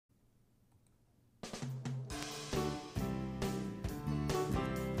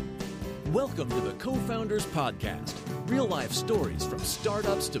Welcome to the CoFounders podcast. Real-life stories from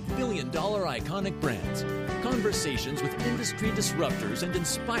startups to billion-dollar iconic brands. Conversations with industry disruptors and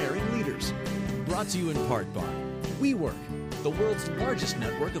inspiring leaders. Brought to you in part by WeWork, the world's largest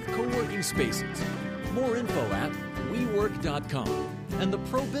network of co-working spaces. More info at WeWork.com. And the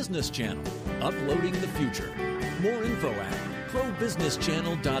Pro Business Channel, uploading the future. More info at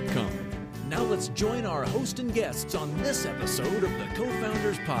ProBusinessChannel.com. Now let's join our host and guests on this episode of the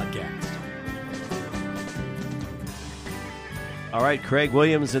CoFounders podcast. All right, Craig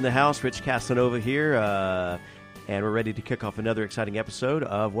Williams in the house, Rich Casanova here, and we're ready to kick off another exciting episode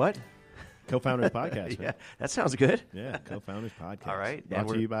of what? CoFounders podcast. Yeah, that sounds good. Yeah, CoFounders podcast. All right. Brought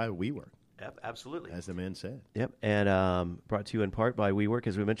to you by WeWork. Yep, absolutely. As the man said. Yep, and brought to you in part by WeWork,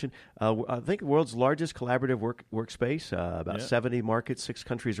 as we mentioned. I think the world's largest collaborative workspace, about 70 markets, 6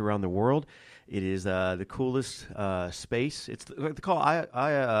 countries around the world. It is the coolest space. It's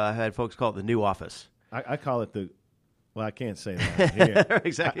I had folks call it the new office. I call it well, I can't say that here.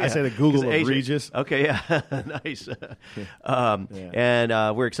 Exactly. I say the Google of Regis. Okay, yeah, nice.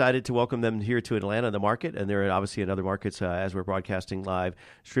 And we're excited to welcome them here to Atlanta, the market, and they're obviously in other markets as we're broadcasting live,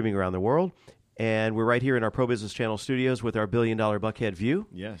 streaming around the world. And we're right here in our Pro Business Channel studios with our billion-dollar Buckhead view.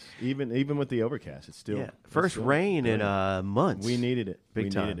 Yes, even with the overcast, it's still first rain in months. We needed it.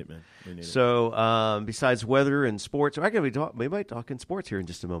 Big time. We needed it, man. We needed so besides weather and sports, we might talk in sports here in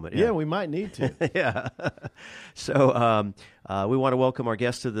just a moment. Yeah, we might need to. Yeah. So we want to welcome our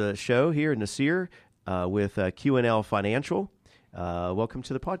guest to the show here, Nasir, with Q&L Financial. Welcome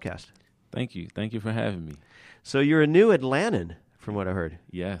to the podcast. Thank you. Thank you for having me. So you're a new Atlantan, from what I heard.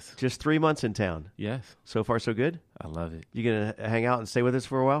 Yes. Just 3 months in town. Yes. So far, so good? I love it. You going to hang out and stay with us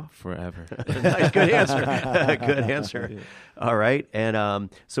for a while? Forever. Nice. Good answer. Good answer. Yeah. All right.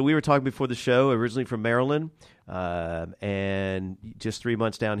 And so we were talking before the show, originally from Maryland, and just 3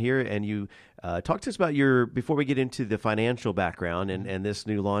 months down here. And you talked to us about before we get into the financial background and this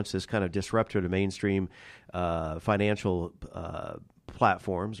new launch, this kind of disruptor to mainstream financial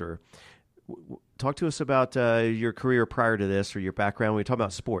platforms, or talk to us about your career prior to this or your background. We talked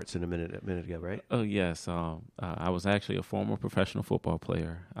about sports in a minute ago, right? Oh, yes. I was actually a former professional football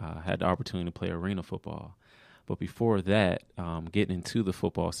player. I had the opportunity to play arena football. But before that, getting into the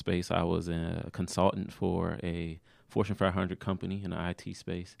football space, I was a consultant for a Fortune 500 company in the IT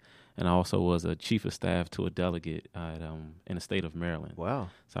space. And I also was a chief of staff to a delegate in the state of Maryland. Wow.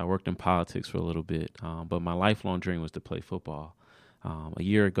 So I worked in politics for a little bit. But my lifelong dream was to play football. A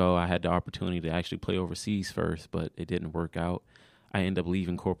year ago, I had the opportunity to actually play overseas first, but it didn't work out. I ended up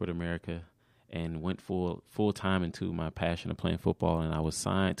leaving corporate America and went full time into my passion of playing football, and I was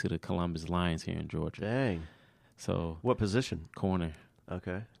signed to the Columbus Lions here in Georgia. Dang. So what position? Corner.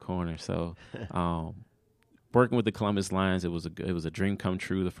 Okay. Corner. So working with the Columbus Lions, it was a dream come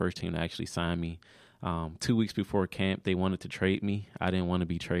true. The first team to actually sign me. 2 weeks before camp, they wanted to trade me. I didn't want to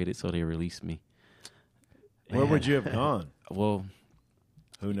be traded, so they released me. Where would you have gone? Well,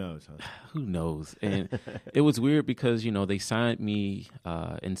 who knows? Huh? Who knows? And it was weird because, they signed me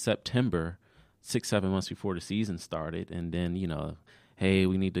in September, 6-7 months before the season started. And then, hey,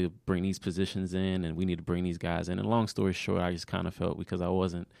 we need to bring these positions in and we need to bring these guys in. And long story short, I just kind of felt, because I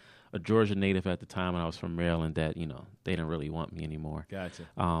wasn't a Georgia native at the time and I was from Maryland, that, they didn't really want me anymore. Gotcha.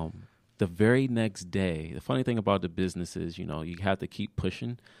 The very next day, the funny thing about the business is, you have to keep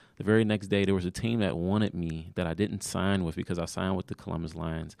pushing. The very next day, there was a team that wanted me that I didn't sign with because I signed with the Columbus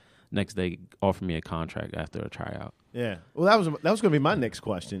Lions. Next day, offered me a contract after a tryout. Yeah. Well, that was going to be my next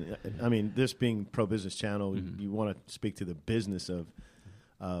question. I mean, this being Pro Business Channel, you want to speak to the business of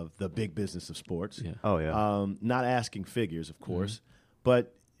the big business of sports. Yeah. Oh, yeah. Not asking figures, of course.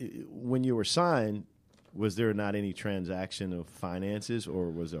 But when you were signed, was there not any transaction of finances,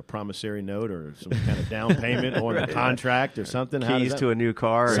 or was there a promissory note or some kind of down payment on the contract or something? Keys to a new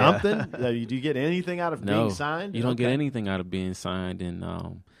car. Something? Do you get anything out of being signed? You don't get anything out of being signed.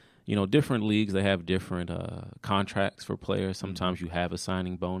 And, different leagues, they have different contracts for players. Sometimes you have a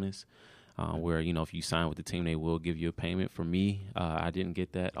signing bonus where, if you sign with the team, they will give you a payment. For me, I didn't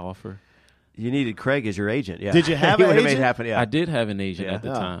get that offer. You needed Craig as your agent. Yeah. Did you have an agent? Made it happen, yeah. I did have an agent at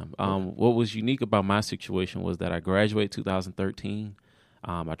the time. What was unique about my situation was that I graduated 2013.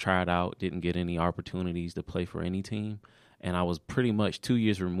 I tried out, didn't get any opportunities to play for any team, and I was pretty much 2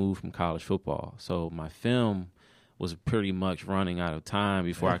 years removed from college football. So my film was pretty much running out of time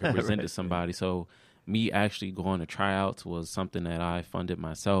before I could present to somebody. So me actually going to tryouts was something that I funded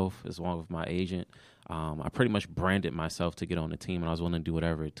myself as well with my agent. I pretty much branded myself to get on the team, and I was willing to do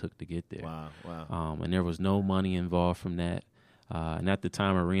whatever it took to get there. Wow. And there was no money involved from that. And at the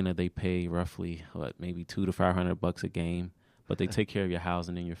time, arena, they pay roughly maybe $200 to $500 a game. but they take care of your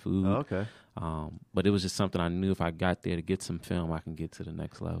housing and your food. Oh, okay. But it was just something I knew if I got there to get some film, I can get to the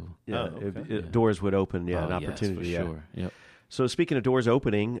next level. Yeah, Oh, okay. doors would open. Yeah, an Yes, opportunity. for sure. Yep. So speaking of doors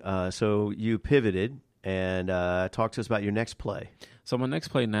opening, so you pivoted and talk to us about your next play. So my next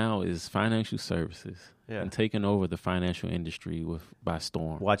play now is financial services and taking over the financial industry by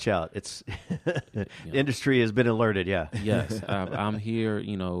storm. Watch out! It's industry has been alerted. Yeah. Yes, I'm here,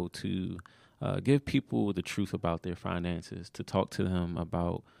 to give people the truth about their finances, to talk to them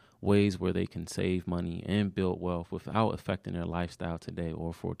about ways where they can save money and build wealth without affecting their lifestyle today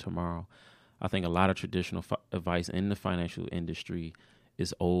or for tomorrow. I think a lot of traditional advice in the financial industry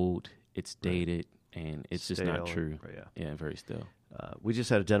is old, it's dated, and it's just not true. Yeah, very still. We just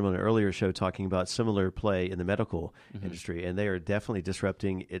had a gentleman on an earlier show talking about similar play in the medical industry, and they are definitely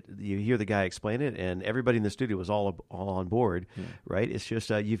disrupting it. You hear the guy explain it, and everybody in the studio was all on board, right? It's just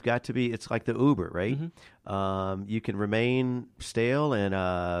you've got to be. It's like the Uber, right? You can remain stale and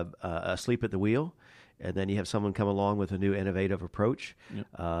asleep at the wheel, and then you have someone come along with a new innovative approach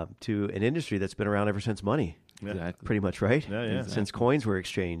to an industry that's been around ever since money. Exactly. Pretty much, right? Yeah, Exactly. Since coins were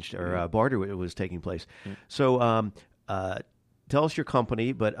exchanged or barter was taking place. So tell us your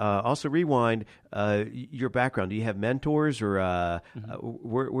company, but also rewind your background. Do you have mentors, or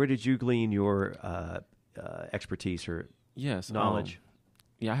where did you glean your expertise or knowledge?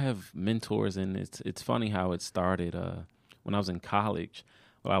 I have mentors, and it's funny how it started. When I was in college,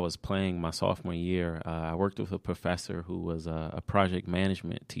 while I was playing my sophomore year, I worked with a professor who was a project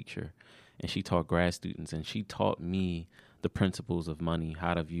management teacher, and she taught grad students, and she taught me the principles of money,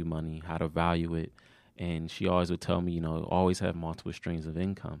 how to view money, how to value it. And she always would tell me, always have multiple streams of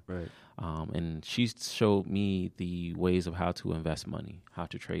income. Right. And she showed me the ways of how to invest money, how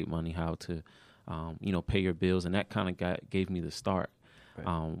to trade money, how to, pay your bills. And that kind of gave me the start. Right.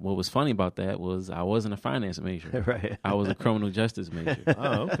 What was funny about that was I wasn't a finance major. Right. I was a criminal justice major.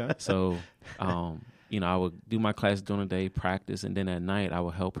 Oh, okay. So, I would do my class during the day, practice, and then at night I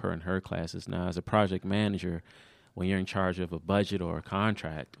would help her in her classes. Now, as a project manager, when you're in charge of a budget or a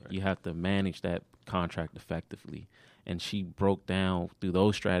contract, you have to manage that contract effectively. And she broke down through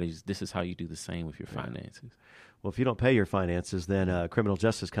those strategies, this is how you do the same with your finances. Well, if you don't pay your finances, then criminal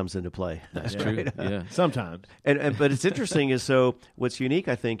justice comes into play. That's true. Yeah. Sometimes. But it's interesting so what's unique,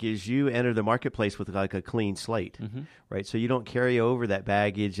 I think, is you enter the marketplace with like a clean slate, right? So you don't carry over that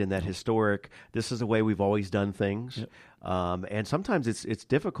baggage and that historic, this is the way we've always done things. Yep. And sometimes it's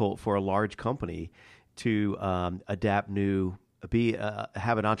difficult for a large company to adapt have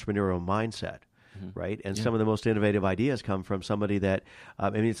an entrepreneurial mindset. Right, and some of the most innovative ideas come from somebody that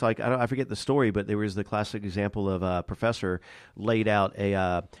it's like I forget the story, but there was the classic example of a professor laid out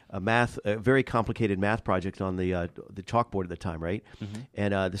a very complicated math project on the chalkboard at the time, right?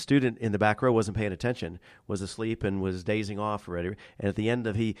 And the student in the back row wasn't paying attention, was asleep and was dazing off already. And at the end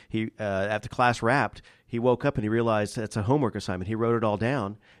of after class wrapped, he woke up and he realized that's a homework assignment. He wrote it all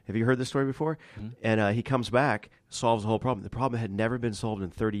down. Have you heard this story before? And he comes back, solves the whole problem. The problem had never been solved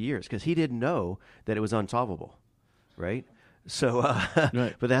in 30 years because he didn't know that it was unsolvable, right? So,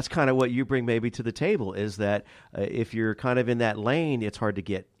 right. But that's kind of what you bring maybe to the table is that if you're kind of in that lane, it's hard to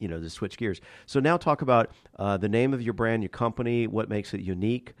get, to switch gears. So now talk about the name of your brand, your company, what makes it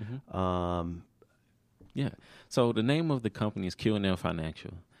unique. So the name of the company is Q&L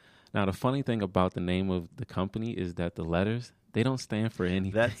Financial. Now, the funny thing about the name of the company is that the letters, they don't stand for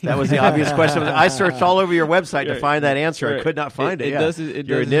anything. That was the obvious question. I searched all over your website to find that answer. Right. I could not find it.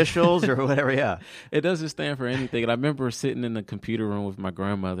 Your initials or whatever, yeah. It doesn't stand for anything. And I remember sitting in the computer room with my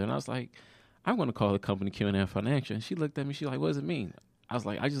grandmother, and I was like, I'm going to call the company Q&L Financial. And she looked at me. She's like, what does it mean? I was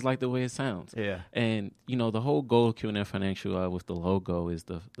like, I just like the way it sounds. Yeah. And, the whole goal of Q&L Financial with the logo is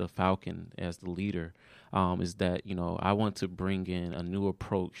the falcon as the leader. Is that, I want to bring in a new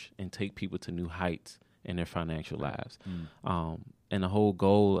approach and take people to new heights in their financial lives. And the whole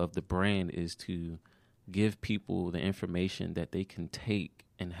goal of the brand is to give people the information that they can take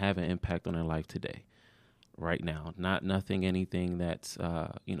and have an impact on their life today, right now. Anything that's,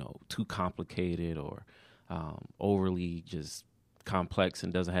 too complicated or overly just complex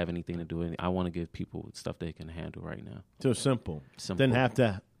and doesn't have anything to do with it. I want to give people stuff they can handle right now. So simple. Didn't have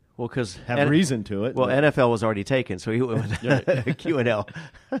to because have reason to it. Well, NFL was already taken, so he went with Q&L.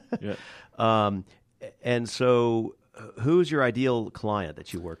 And so who's your ideal client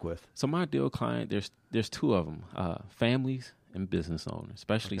that you work with? So my ideal client, there's two of them, families and business owners,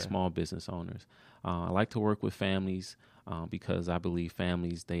 especially small business owners. I like to work with families because I believe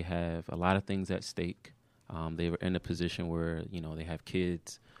families, they have a lot of things at stake. They were in a position where, they have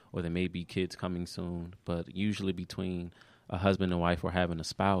kids or there may be kids coming soon, but usually between a husband and wife or having a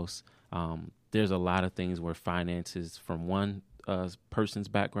spouse, there's a lot of things where finances from one person's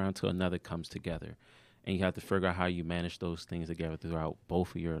background to another comes together. And you have to figure out how you manage those things together throughout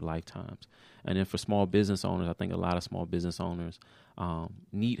both of your lifetimes. And then for small business owners, I think a lot of small business owners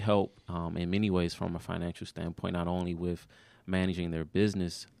need help in many ways from a financial standpoint, not only with managing their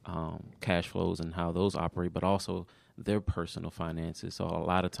business cash flows and how those operate, but also their personal finances. So a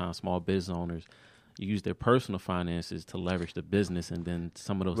lot of times small business owners use their personal finances to leverage the business, and then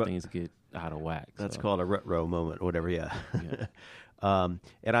some of those things get out of whack. That's called a rut row moment or whatever, yeah.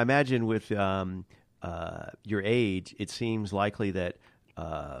 And I imagine with your age, it seems likely that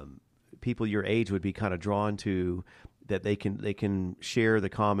people your age would be kind of drawn to that they can share the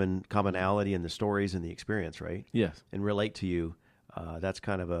commonality and the stories and the experience, right? Yes. And relate to you. That's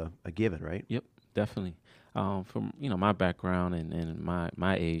kind of a given, right? Yep, definitely. From my background and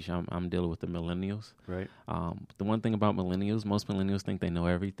my age, I'm dealing with the millennials. Right. The one thing about millennials, most millennials think they know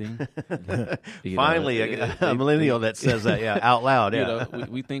everything. Finally, a millennial that says that, out loud. Yeah.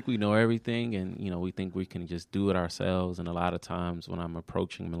 We think we know everything, and we think we can just do it ourselves. And a lot of times, when I'm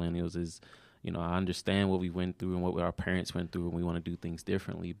approaching millennials, is I understand what we went through and what our parents went through, and we want to do things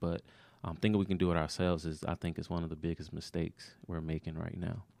differently. But thinking we can do it ourselves is one of the biggest mistakes we're making right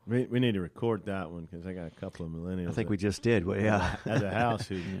now. We need to record that one because I got a couple of millennials. I think we just did. Well, yeah, at the house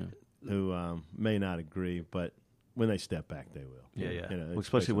who may not agree, but when they step back, they will. Yeah. Well,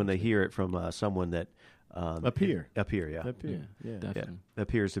 especially when they hear it from someone that up here, yeah, definitely. Yeah.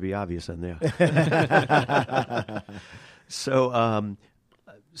 Appears to be obvious in there. So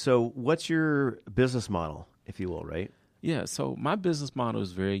what's your business model, if you will, right? Yeah. So my business model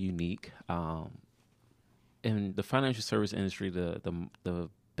is very unique. In the financial service industry, the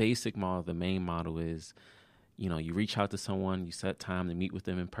basic model, the main model is, you reach out to someone, you set time to meet with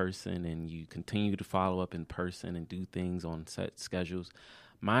them in person, and you continue to follow up in person and do things on set schedules.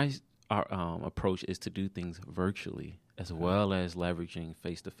 My approach is to do things virtually as well as leveraging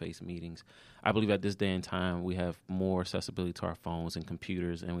face-to-face meetings. I believe at this day and time, we have more accessibility to our phones and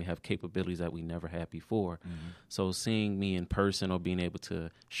computers, and we have capabilities that we never had before. Mm-hmm. So seeing me in person or being able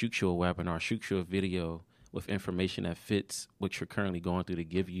to shoot you a webinar, shoot you a video with information that fits what you're currently going through to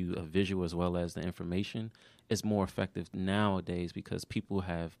give you a visual as well as the information is more effective nowadays because people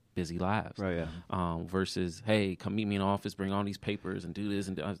have busy lives. Right, yeah. Versus, hey, come meet me in the office, bring all these papers and do this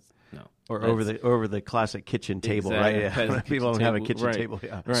and no. Or over the classic kitchen table, exactly. Right? Yeah. People don't have a kitchen table.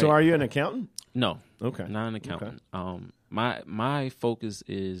 Yeah. Right. So are you an accountant? No. Okay. Not an accountant. Okay. My focus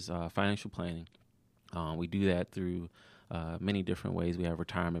is financial planning. We do that through many different ways. We have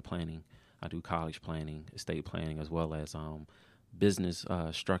retirement planning. I do college planning, estate planning, as well as business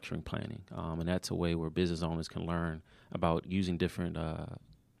structuring planning. And that's a way where business owners can learn about using different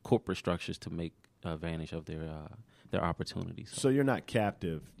corporate structures to make advantage of their opportunities. So you're not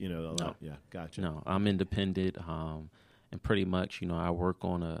captive, No. Yeah, gotcha. No, I'm independent, and pretty much, I work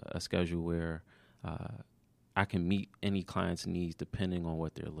on a schedule where I can meet any client's needs depending on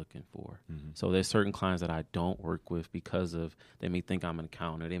what they're looking for. Mm-hmm. So there's certain clients that I don't work with because of they may think I'm an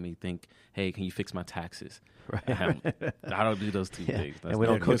accountant. Or they may think, hey, can you fix my taxes? Right. I don't do those two things. And we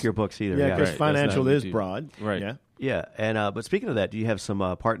don't cook your books either. Yeah, because right. financial is broad. Right. Yeah. Yeah. And but speaking of that, do you have some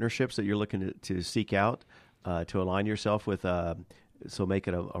partnerships that you're looking to seek out to align yourself with, so make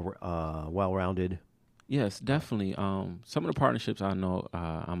it a well-rounded? Yes, definitely. Some of the partnerships I know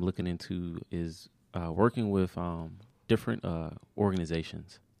I'm looking into is working with different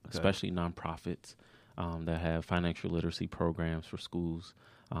organizations, especially nonprofits that have financial literacy programs for schools.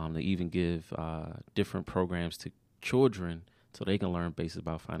 They even give different programs to children so they can learn basics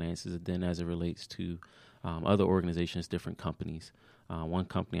about finances. And then as it relates to other organizations, different companies. One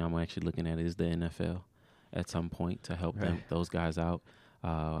company I'm actually looking at is the NFL at some point to help those guys out.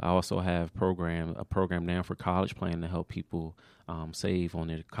 I also have a program now for college planning to help people save on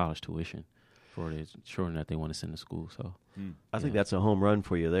their college tuition for the children that they want to send to school. So I think that's a home run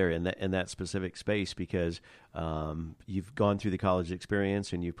for you there in that specific space because you've gone through the college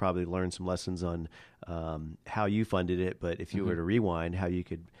experience and you've probably learned some lessons on how you funded it. But if you were to rewind, how you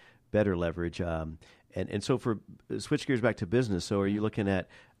could better leverage. And so for switch gears back to business. So are you looking at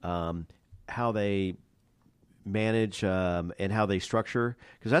how they manage and how they structure,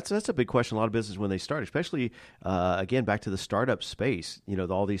 because that's a big question. A lot of businesses when they start, especially again back to the startup space,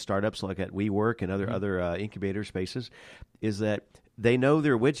 all these startups like at WeWork and other incubator spaces, is that they know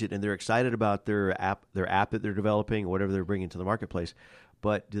their widget and they're excited about their app that they're developing, whatever they're bringing to the marketplace.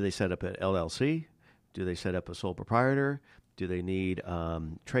 But do they set up an LLC? Do they set up a sole proprietor? Do they need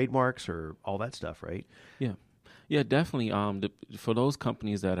trademarks or all that stuff? Right? Yeah. Yeah, definitely. For those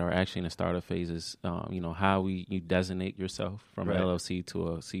companies that are actually in the startup phases, how you designate yourself from Right. LLC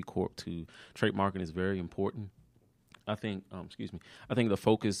to a C Corp to trademarking is very important. I think, I think the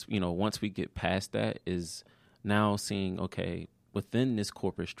focus, once we get past that is now seeing, okay, within this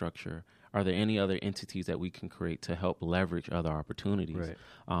corporate structure, are there any other entities that we can create to help leverage other opportunities?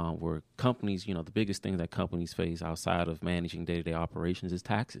 Right. Where companies, the biggest thing that companies face outside of managing day-to-day operations is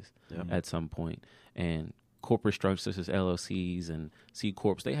taxes at some point. And corporate structures such as LLCs and C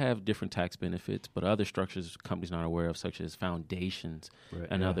Corps, they have different tax benefits, but other structures companies not aware of, such as foundations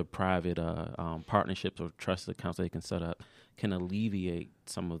and other private partnerships or trust accounts they can set up, can alleviate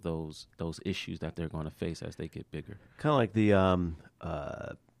some of those issues that they're going to face as they get bigger. Kind of like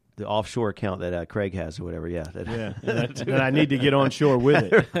the offshore account that Craig has or whatever. Yeah. And I need to get on shore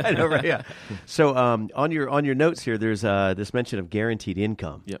with it. I know, right? Yeah. So on your notes here, there's this mention of guaranteed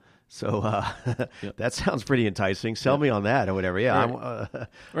income. Yep. So that sounds pretty enticing. Sell me on that or whatever. Yeah. Right.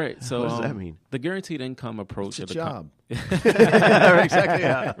 Right. So what does that mean? The guaranteed income approach. It's a job. Exactly.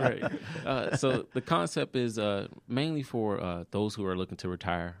 Yeah. Right. So the concept is mainly for those who are looking to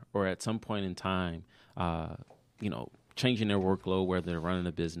retire or at some point in time, changing their workload, whether they're running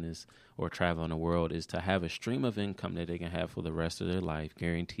a business or traveling the world, is to have a stream of income that they can have for the rest of their life,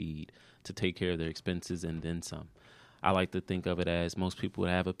 guaranteed to take care of their expenses and then some. I like to think of it as most people would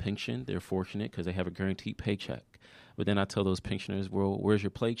have a pension. They're fortunate because they have a guaranteed paycheck. But then I tell those pensioners, well, where's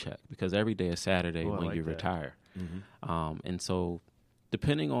your paycheck? Because every day is Saturday when you retire. Mm-hmm. And so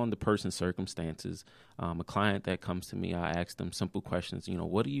depending on the person's circumstances, a client that comes to me, I ask them simple questions.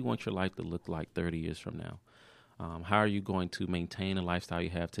 What do you want your life to look like 30 years from now? How are you going to maintain a lifestyle you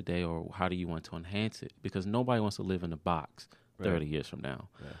have today, or how do you want to enhance it? Because nobody wants to live in a box 30 years from now.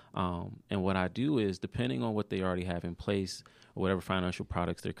 Right. And what I do is, depending on what they already have in place or whatever financial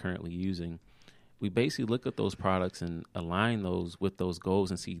products they're currently using, we basically look at those products and align those with those goals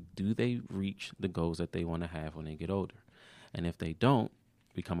and see, do they reach the goals that they want to have when they get older? And if they don't,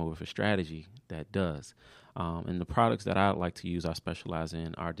 we come up with a strategy that does. And the products that I like to use, I specialize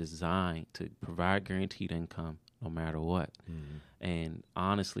in, are designed to provide guaranteed income no matter what. Mm-hmm. And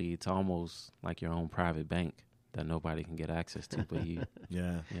honestly, it's almost like your own private bank that nobody can get access to but you.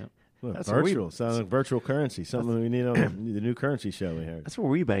 Yeah. Yep. Well, that's virtual. Sounds like virtual currency. Something we need on the new currency show we heard. That's where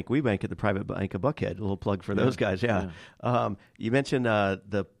we bank. We bank at the Private Bank of Buckhead. A little plug for those guys. Yeah. You mentioned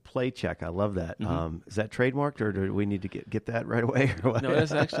the play check. I love that. Mm-hmm. Is that trademarked, or do we need to get that right away? Or what? No,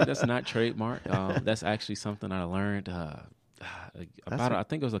 that's not trademarked. That's actually something I learned I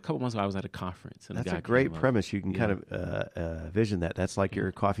think it was a couple months ago. I was at a conference. And that's a great premise. You can kind of vision that. That's like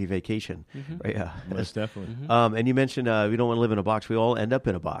your coffee vacation, right? Yeah, most definitely. Mm-hmm. And you mentioned we don't want to live in a box. We all end up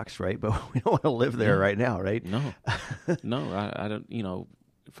in a box, right? But we don't want to live there right now, right? No, I don't.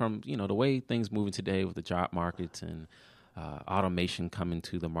 From the way things moving today with the job markets and automation coming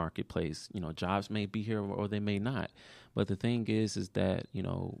to the marketplace, jobs may be here or they may not. But the thing is that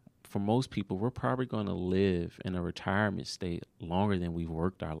for most people, we're probably going to live in a retirement state longer than we've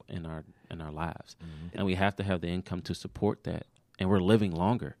worked in our lives, and we have to have the income to support that. And we're living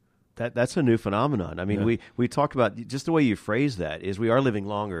longer. That's a new phenomenon. I mean, we talked about just the way you phrase that is we are living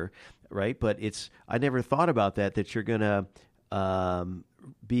longer, right? But I never thought about that you're going to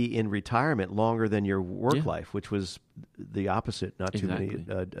be in retirement longer than your work life, which was the opposite not too many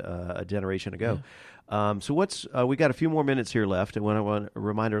a generation ago. Yeah. So we got a few more minutes here left, and I want to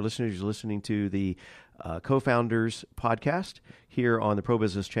remind our listeners you're listening to the CoFounders podcast here on the Pro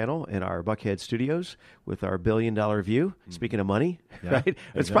Business Channel in our Buckhead studios with our $1 billion view. Speaking of money, right? Exactly.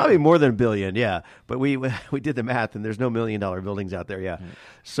 It's probably more than $1 billion, yeah. But we did the math, and there's no $1 million buildings out there, yeah.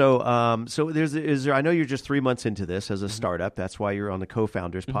 So I know you're just 3 months into this as a startup. That's why you're on the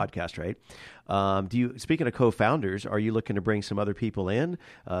CoFounders podcast, right? Speaking of co-founders, are you looking to bring some other people in,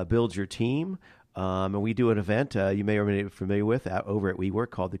 build your team? And we do an event you may or may not be familiar with over at WeWork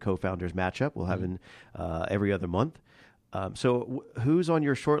called the Co-Founders Matchup. We'll have every other month. So who's on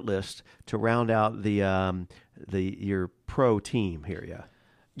your short list to round out your pro team here?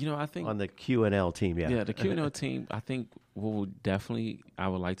 Yeah, I think on the Q&L team. Yeah, the Q&L team. I think what I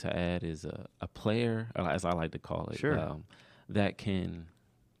would like to add is a player, as I like to call it, that can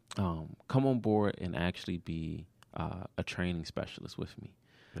come on board and actually be a training specialist with me.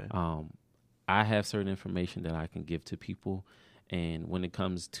 Okay. I have certain information that I can give to people, and when it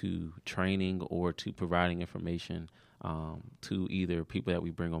comes to training or to providing information to either people that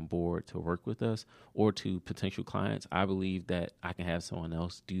we bring on board to work with us or to potential clients, I believe that I can have someone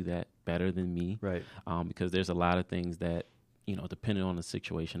else do that better than me. Right. Because there's a lot of things that, depending on the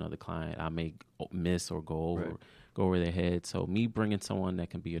situation of the client, I may miss or go over their head. So me bringing someone that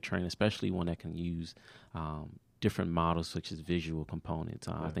can be a trainer, especially one that can use different models such as visual components.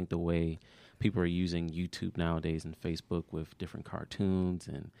 I think the way people are using YouTube nowadays and Facebook with different cartoons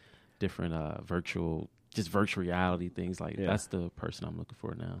and different virtual reality things that's the person I'm looking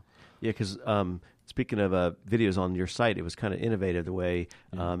for now. Yeah, because speaking of videos on your site, it was kind of innovative the way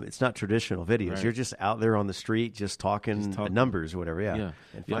it's not traditional videos. Right. You're just out there on the street just talking numbers or whatever, and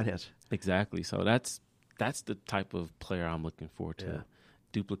finance. Exactly. So that's the type of player I'm looking for to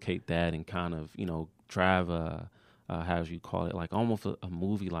duplicate that and kind of, drive how you call it, like almost a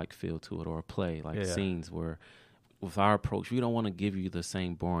movie-like feel to it, or a play, scenes where with our approach, we don't want to give you the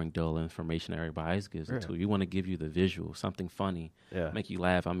same boring, dull information everybody else gives it to you. We want to give you the visual, something funny, make you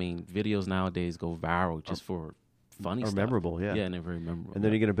laugh. I mean, videos nowadays go viral just for funny stuff. Or memorable, Yeah, and they're very memorable. And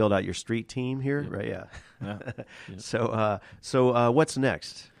then you're going to build out your street team here, right? Yeah. So what's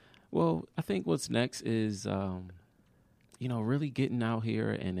next? Well, I think what's next is, really getting out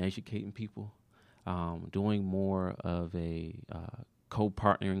here and educating people, doing more of a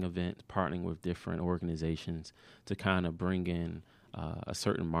co-partnering event, partnering with different organizations to kind of bring in a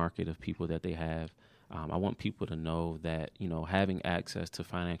certain market of people that they have. I want people to know that, having access to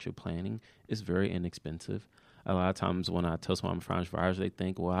financial planning is very inexpensive. A lot of times when I tell someone I'm a financial advisor, they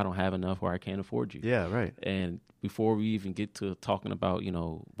think, well, I don't have enough or I can't afford you. Yeah, right. And before we even get to talking about,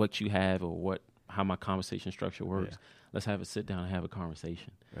 what you have or how my conversation structure works, let's have a sit down and have a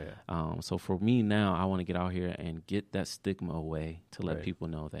conversation. Right. So for me now, I want to get out here and get that stigma away to let people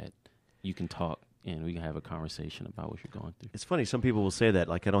know that you can talk and we can have a conversation about what you're going through. It's funny. Some people will say that,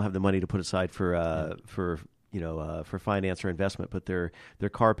 like, I don't have the money to put aside for finance or investment, but their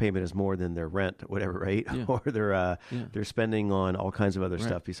car payment is more than their rent, whatever, right? Yeah. Or they're spending on all kinds of other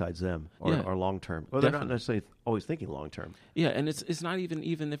stuff besides them, or long term. Well, they're not necessarily always thinking long term. Yeah, and it's not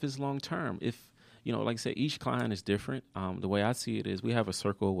even if it's long term. If like I said, each client is different. The way I see it is we have a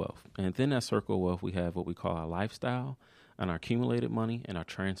circle of wealth, and within that circle of wealth, we have what we call our lifestyle, and our accumulated money, and our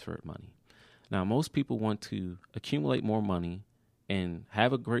transferred money. Now, most people want to accumulate more money and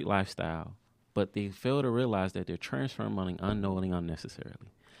have a great lifestyle, but they fail to realize that they're transferring money unknowingly,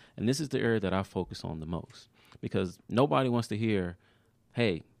 unnecessarily. And this is the area that I focus on the most, because nobody wants to hear,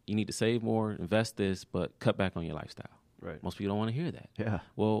 hey, you need to save more, invest this, but cut back on your lifestyle. Right. Most people don't want to hear that. Yeah.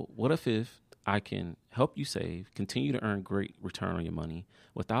 Well, what if I can help you save, continue to earn great return on your money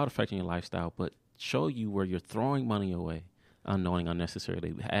without affecting your lifestyle, but show you where you're throwing money away unknowingly,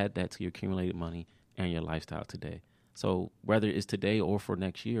 unnecessarily. Add that to your accumulated money and your lifestyle today. So whether it's today or for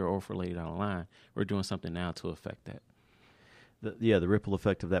next year or for later down the line, we're doing something now to affect that. The ripple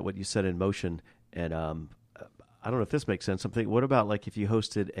effect of that, what you set in motion. And I don't know if this makes sense. What about like if you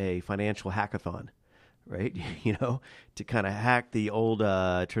hosted a financial hackathon, right? To kind of hack the old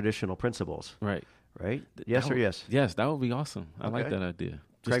traditional principles. Right. Right? Yes or yes? Yes, that would be awesome. I like that idea.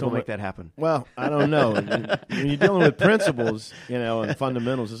 Craig will make that happen. Well, I don't know. When you're dealing with principles, and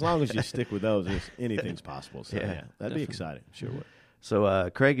fundamentals, as long as you stick with those, anything's possible. So, that'd be exciting. Sure would.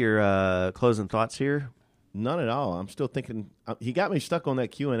 So, Craig, your closing thoughts here? None at all. I'm still thinking. He got me stuck on that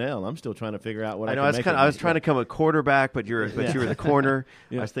Q&L. I'm still trying to figure out what I know. I was trying to come a quarterback, but you were the corner.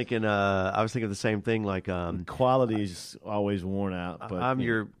 I was thinking. The same thing. Like quality's always worn out. But I'm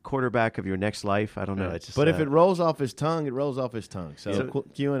your quarterback of your next life. I don't know. It's just, but if it rolls off his tongue, it rolls off his tongue. So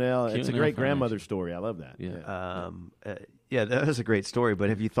Q&L. It's a great grandmother story. I love that. Yeah. That was a great story. But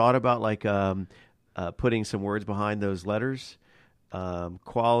have you thought about like putting some words behind those letters?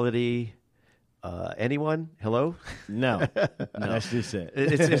 Quality. Anyone? Hello? No. That's just it.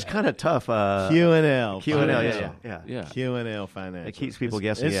 It's kind of tough. Q&L. Yeah. Q&L Financial. It keeps people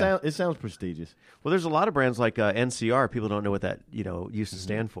guessing. It sounds prestigious. Well, there's a lot of brands like NCR. People don't know what that used to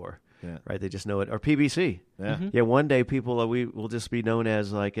stand for. Yeah. Right? They just know it. Or PBC. Yeah. Yeah. One day people we will just be known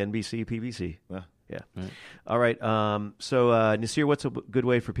as like NBC, PBC. Yeah. Right. All right. So Nasir, what's a good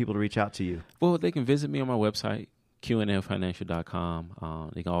way for people to reach out to you? Well, they can visit me on my website,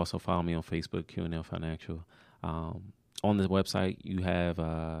 QNLFinancial.com. They can also follow me on Facebook, QNL Financial. On the website, you have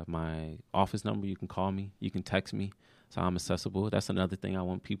my office number. You can call me. You can text me. So I'm accessible. That's another thing I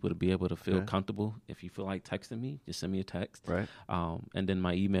want people to be able to feel comfortable. If you feel like texting me, just send me a text. Right. And then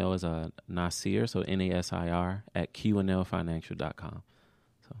my email is Nasir, so NASIR, at QNLFinancial.com.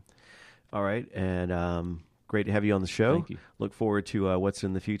 So. All right. And great to have you on the show. Thank you. Look forward to what's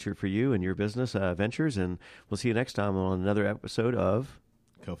in the future for you and your business ventures. And we'll see you next time on another episode of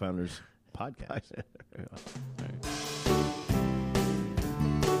CoFounders Podcast. All right.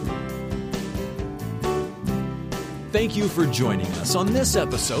 Thank you for joining us on this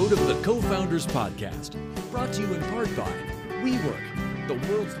episode of the CoFounders Podcast, brought to you in part by WeWork, the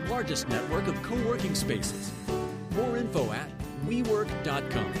world's largest network of co-working spaces. More info at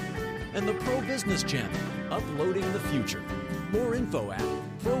WeWork.com and the Pro Business Channel, uploading the future. More info at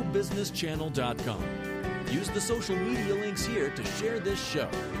probusinesschannel.com. Use the social media links here to share this show.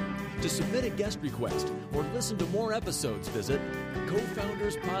 To submit a guest request or listen to more episodes, visit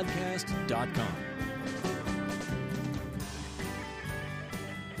CoFoundersPodcast.com.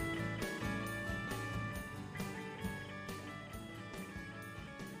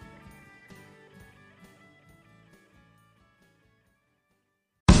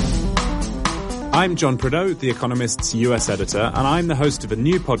 I'm John Prideaux, The Economist's US editor, and I'm the host of a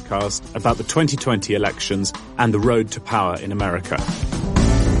new podcast about the 2020 elections and the road to power in America.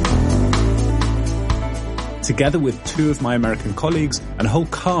 Together with two of my American colleagues and a whole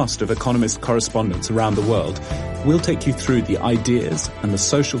cast of Economist correspondents around the world, we'll take you through the ideas and the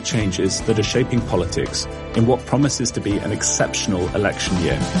social changes that are shaping politics in what promises to be an exceptional election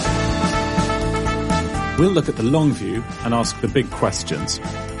year. We'll look at the long view and ask the big questions.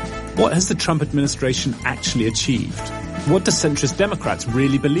 What has the Trump administration actually achieved? What do centrist Democrats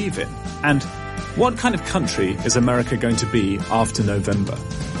really believe in? And what kind of country is America going to be after November?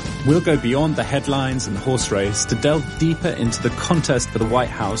 We'll go beyond the headlines and the horse race to delve deeper into the contest for the White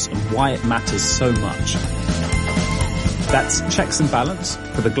House and why it matters so much. That's Checks and Balance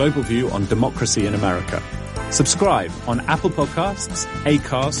for the global view on democracy in America. Subscribe on Apple Podcasts,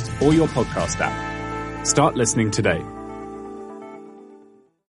 Acast, or your podcast app. Start listening today.